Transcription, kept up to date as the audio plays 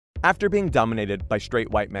After being dominated by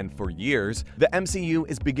straight white men for years, the MCU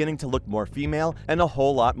is beginning to look more female and a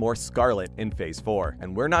whole lot more Scarlet in Phase 4.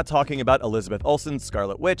 And we're not talking about Elizabeth Olsen's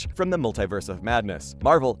Scarlet Witch from the Multiverse of Madness.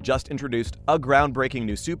 Marvel just introduced a groundbreaking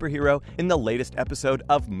new superhero in the latest episode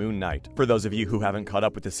of Moon Knight. For those of you who haven't caught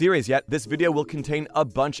up with the series yet, this video will contain a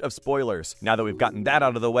bunch of spoilers. Now that we've gotten that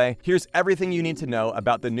out of the way, here's everything you need to know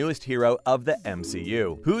about the newest hero of the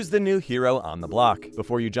MCU. Who's the new hero on the block?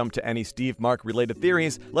 Before you jump to any Steve Mark related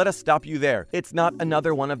theories, let us stop you there. It's not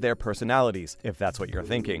another one of their personalities, if that's what you're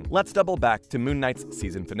thinking. Let's double back to Moon Knight's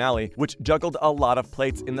season finale, which juggled a lot of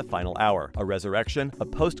plates in the final hour. A resurrection, a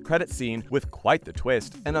post-credit scene with quite the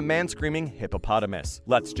twist, and a man screaming hippopotamus.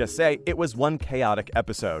 Let's just say it was one chaotic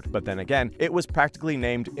episode, but then again, it was practically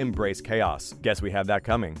named Embrace Chaos. Guess we had that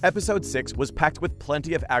coming. Episode 6 was packed with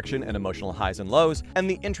plenty of action and emotional highs and lows, and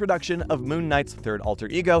the introduction of Moon Knight's third alter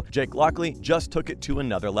ego, Jake Lockley, just took it to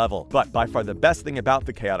another level. But by far the best thing about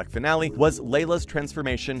the chaotic finale was Layla's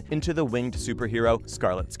transformation into the winged superhero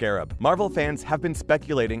Scarlet Scarab. Marvel fans have been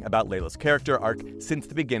speculating about Layla's character arc since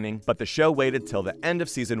the beginning, but the show waited till the end of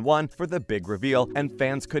season 1 for the big reveal, and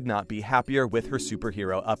fans could not be happier with her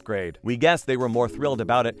superhero upgrade. We guess they were more thrilled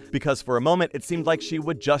about it because for a moment it seemed like she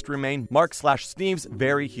would just remain Mark/Steve's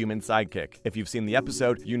very human sidekick. If you've seen the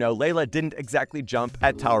episode, you know Layla didn't exactly jump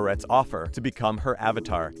at Tauret's offer to become her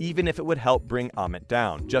avatar, even if it would help bring Amit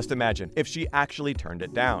down. Just imagine if she actually turned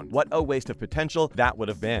it down. What a waste of potential that would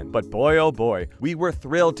have been. But boy oh boy, we were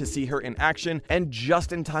thrilled to see her in action and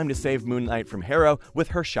just in time to save Moon Knight from Harrow with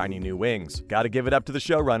her shiny new wings. Gotta give it up to the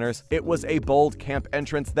showrunners. It was a bold camp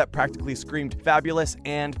entrance that practically screamed fabulous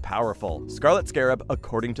and powerful. Scarlet Scarab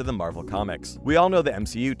according to the Marvel Comics. We all know the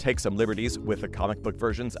MCU takes some liberties with the comic book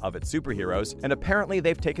versions of its superheroes, and apparently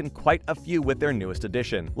they've taken quite a few with their newest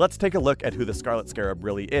edition. Let's take a look at who the Scarlet Scarab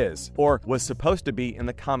really is, or was supposed to be in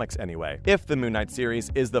the comics anyway. If the Moon Knight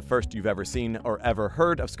series is the first you've ever seen or ever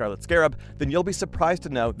heard of Scarlet Scarab, then you'll be surprised to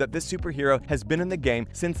know that this superhero has been in the game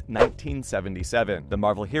since 1977. The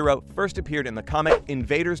Marvel hero first appeared in the comic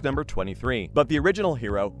Invaders number 23, but the original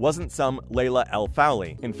hero wasn't some Layla El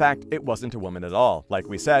Fowley. In fact, it wasn't a woman at all. Like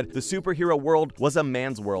we said, the superhero world was a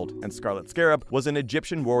man's world, and Scarlet Scarab was an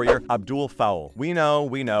Egyptian warrior, Abdul Fowl. We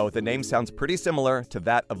know, the name sounds pretty similar to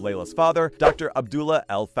that of Layla's father, Dr. Abdullah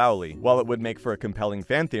El Fowley. While it would make for a compelling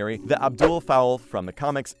fan theory, the Abdul Fowl from the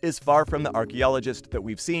comics is far from the archaeologist that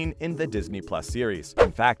we've seen in the Disney Plus series.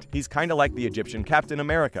 In fact, he's kinda like the Egyptian Captain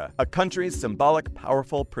America, a country's symbolic,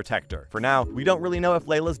 powerful protector. For now, we don't really know if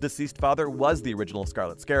Layla's deceased father was the original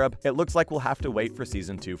Scarlet Scarab. It looks like we'll have to wait for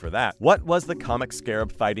season 2 for that. What was the comic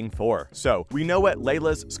Scarab fighting for? So, we know what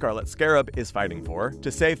Layla's Scarlet Scarab is fighting for: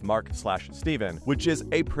 to save Mark/Steven, which is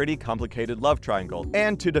a pretty complicated love triangle,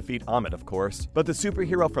 and to defeat Amit, of course. But the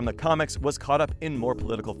superhero from the comics was caught up in more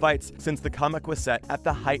political fights since the comic was set at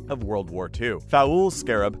the height of World War II. Foul's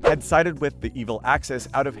Scarab had sided with the evil Axis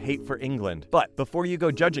out of hate for England, but before you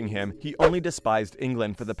go judging him, he only despised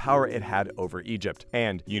England for the power it had over Egypt.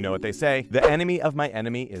 And you know what they say, the enemy of my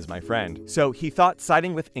enemy is my friend. So he thought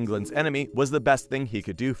siding with England's enemy was the best thing he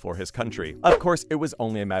could do for his country. Of course, it was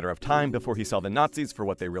only a matter of time before he saw the Nazis for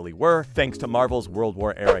what they really were, thanks to Marvel's World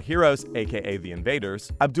War era heroes, aka the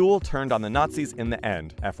Invaders. Abdul turned on the Nazis in the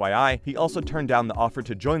end. FYI, he also turned down the offer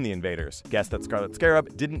to join the Invaders. Guess that Scarlet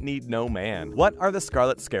Scarab didn't need no man. What are the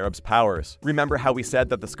Scarlet Scarab's powers? Remember how we said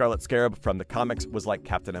that the Scarlet Scarab from the comics was like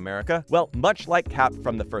Captain America? Well, much like Cap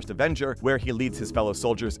from the first Avenger, where he leads his fellow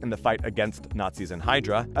soldiers in the fight against Nazis and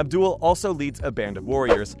Hydra, Abdul also leads a band of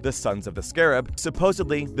warriors, the Sons of the Scarab,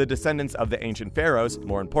 supposedly the descendants of the ancient pharaohs.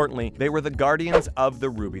 More importantly, they were the guardians of the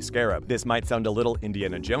Ruby Scarab. This might sound a little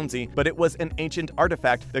Indiana Jonesy, but it was an ancient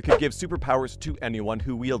artifact that could give superpowers to anyone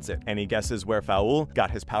who wields it. Any guesses where Fowl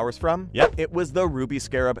got his powers from? Yep, it was the Ruby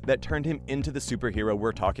Scarab that turned him into the superhero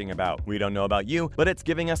we're talking about. We don't know about you, but it's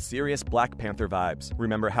giving us serious Black Panther vibes.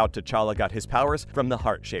 Remember how T'Challa got his powers from the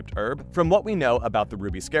heart-shaped herb? From what we know about the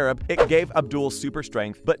Ruby Scarab, it gave Abdul super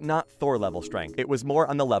strength, but not Thor-level strength. It was more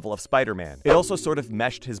on the level of Spider-Man. It also sort of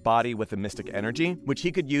meshed his body with a mystic energy, which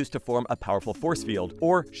he could use to form a powerful force field,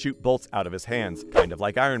 or shoot bolts out of his hands, kind of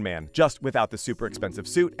like Iron Man, just without the super expensive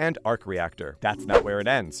suit and arc reactor. That's not where it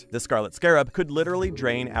ends. The Scarlet Scarab could literally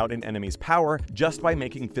drain out an enemy's power just by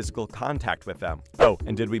making physical contact with them. Oh,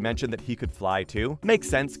 and did we mention that he could fly too? Makes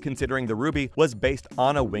sense considering the Ruby was based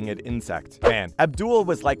on a winged insect. Man, Abdul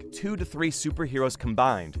was like 2 to 3 superheroes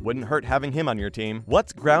combined. Wouldn't hurt having him on your team.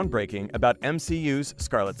 What's groundbreaking about MCU's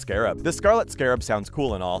Scarlet Scarab? The Scarlet Scarab sounds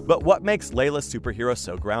cool and all, but what makes Layla's superhero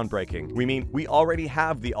so groundbreaking? We already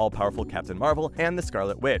have the all-powerful Captain Marvel and the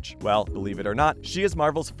Scarlet Witch. Well, believe it or not, she is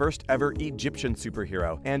Marvel's first ever Egyptian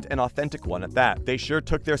superhero, and an authentic one at that. They sure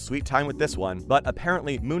took their sweet time with this one, but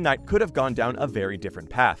apparently Moon Knight could have gone down a very different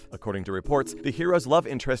path. According to reports, the hero's love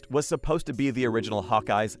interest was supposed to be the original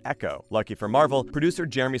Hawkeye's Echo. Lucky for Marvel, producer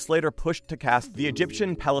Jeremy Slater pushed to cast the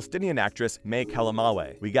Egyptian-Palestinian actress May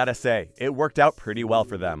Kalamawe. We gotta say, it worked out pretty well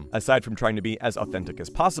for them. Aside from trying to be as authentic as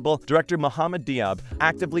possible, director Mohamed Diab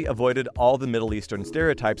actively avoided all the Middle Eastern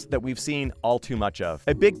stereotypes that we've seen all too much of.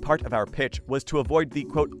 A big part of our pitch was to avoid the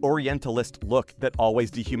quote Orientalist look that always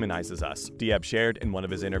dehumanizes us, Diab shared in one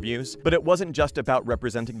of his interviews. But it wasn't just about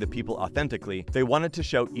representing the people authentically, they wanted to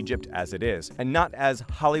show Egypt as it is, and not as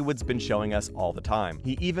Hollywood's been showing us all the time.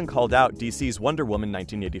 He even called out DC's Wonder Woman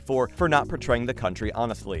 1984 for not portraying the country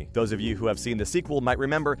honestly. Those of you who have seen the sequel might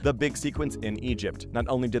remember the big sequence in Egypt. Not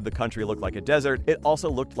only did the country look like a desert, it also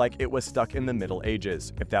looked like it was stuck in the Middle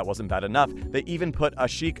Ages. If that wasn't bad enough, they even put a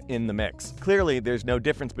sheik in the mix. Clearly, there's no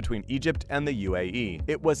difference between Egypt and the UAE.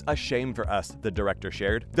 It was a shame for us, the director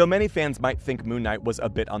shared. Though many fans might think Moon Knight was a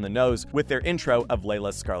bit on the nose with their intro of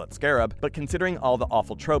Layla's Scarlet Scarab, but considering all the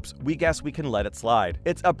awful tropes, we guess we can let it slide.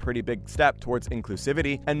 It's a pretty big step towards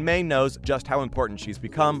inclusivity, and May knows just how important she's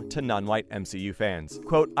become to non-white MCU fans.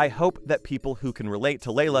 Quote, "I hope that people who can relate to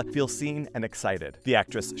Layla feel seen and excited," the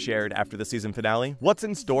actress shared after the season finale. What's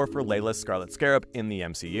in store for Layla's Scarlet Scarab in the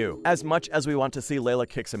MCU? As much as we want to see Layla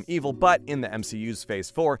kick some evil butt in the MCU's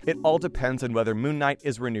Phase 4, it all depends on whether Moon Knight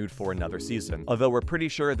is renewed for another season, although we're pretty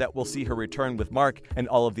sure that we'll see her return with Mark and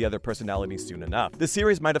all of the other personalities soon enough. The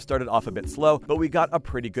series might have started off a bit slow, but we got a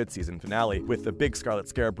pretty good season finale, with the big Scarlet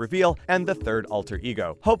Scarab reveal and the third alter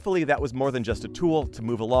ego. Hopefully that was more than just a tool to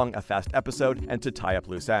move along a fast episode and to tie up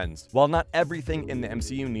loose ends. While not everything in the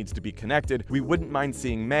MCU needs to be connected, we wouldn't mind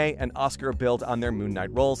seeing May and Oscar build on their Moon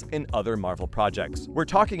Knight roles in other Marvel projects. We're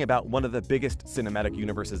talking about one of the biggest cinematic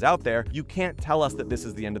universes out there. You can't tell us that this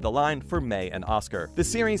is the end of the line for May and Oscar. The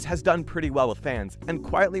series has done pretty well with fans, and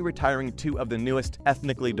quietly retiring two of the newest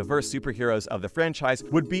ethnically diverse superheroes of the franchise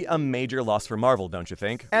would be a major loss for Marvel, don't you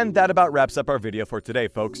think? And that about wraps up our video for today,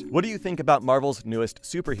 folks. What do you think about Marvel's newest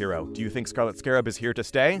superhero? Do you think Scarlet Scarab is here to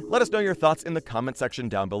stay? Let us know your thoughts in the comment section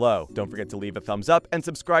down below. Don't forget to leave a thumbs up and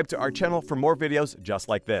subscribe to our channel for more videos just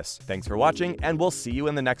like this. Thanks for watching, and we'll see you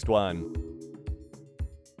in the next one.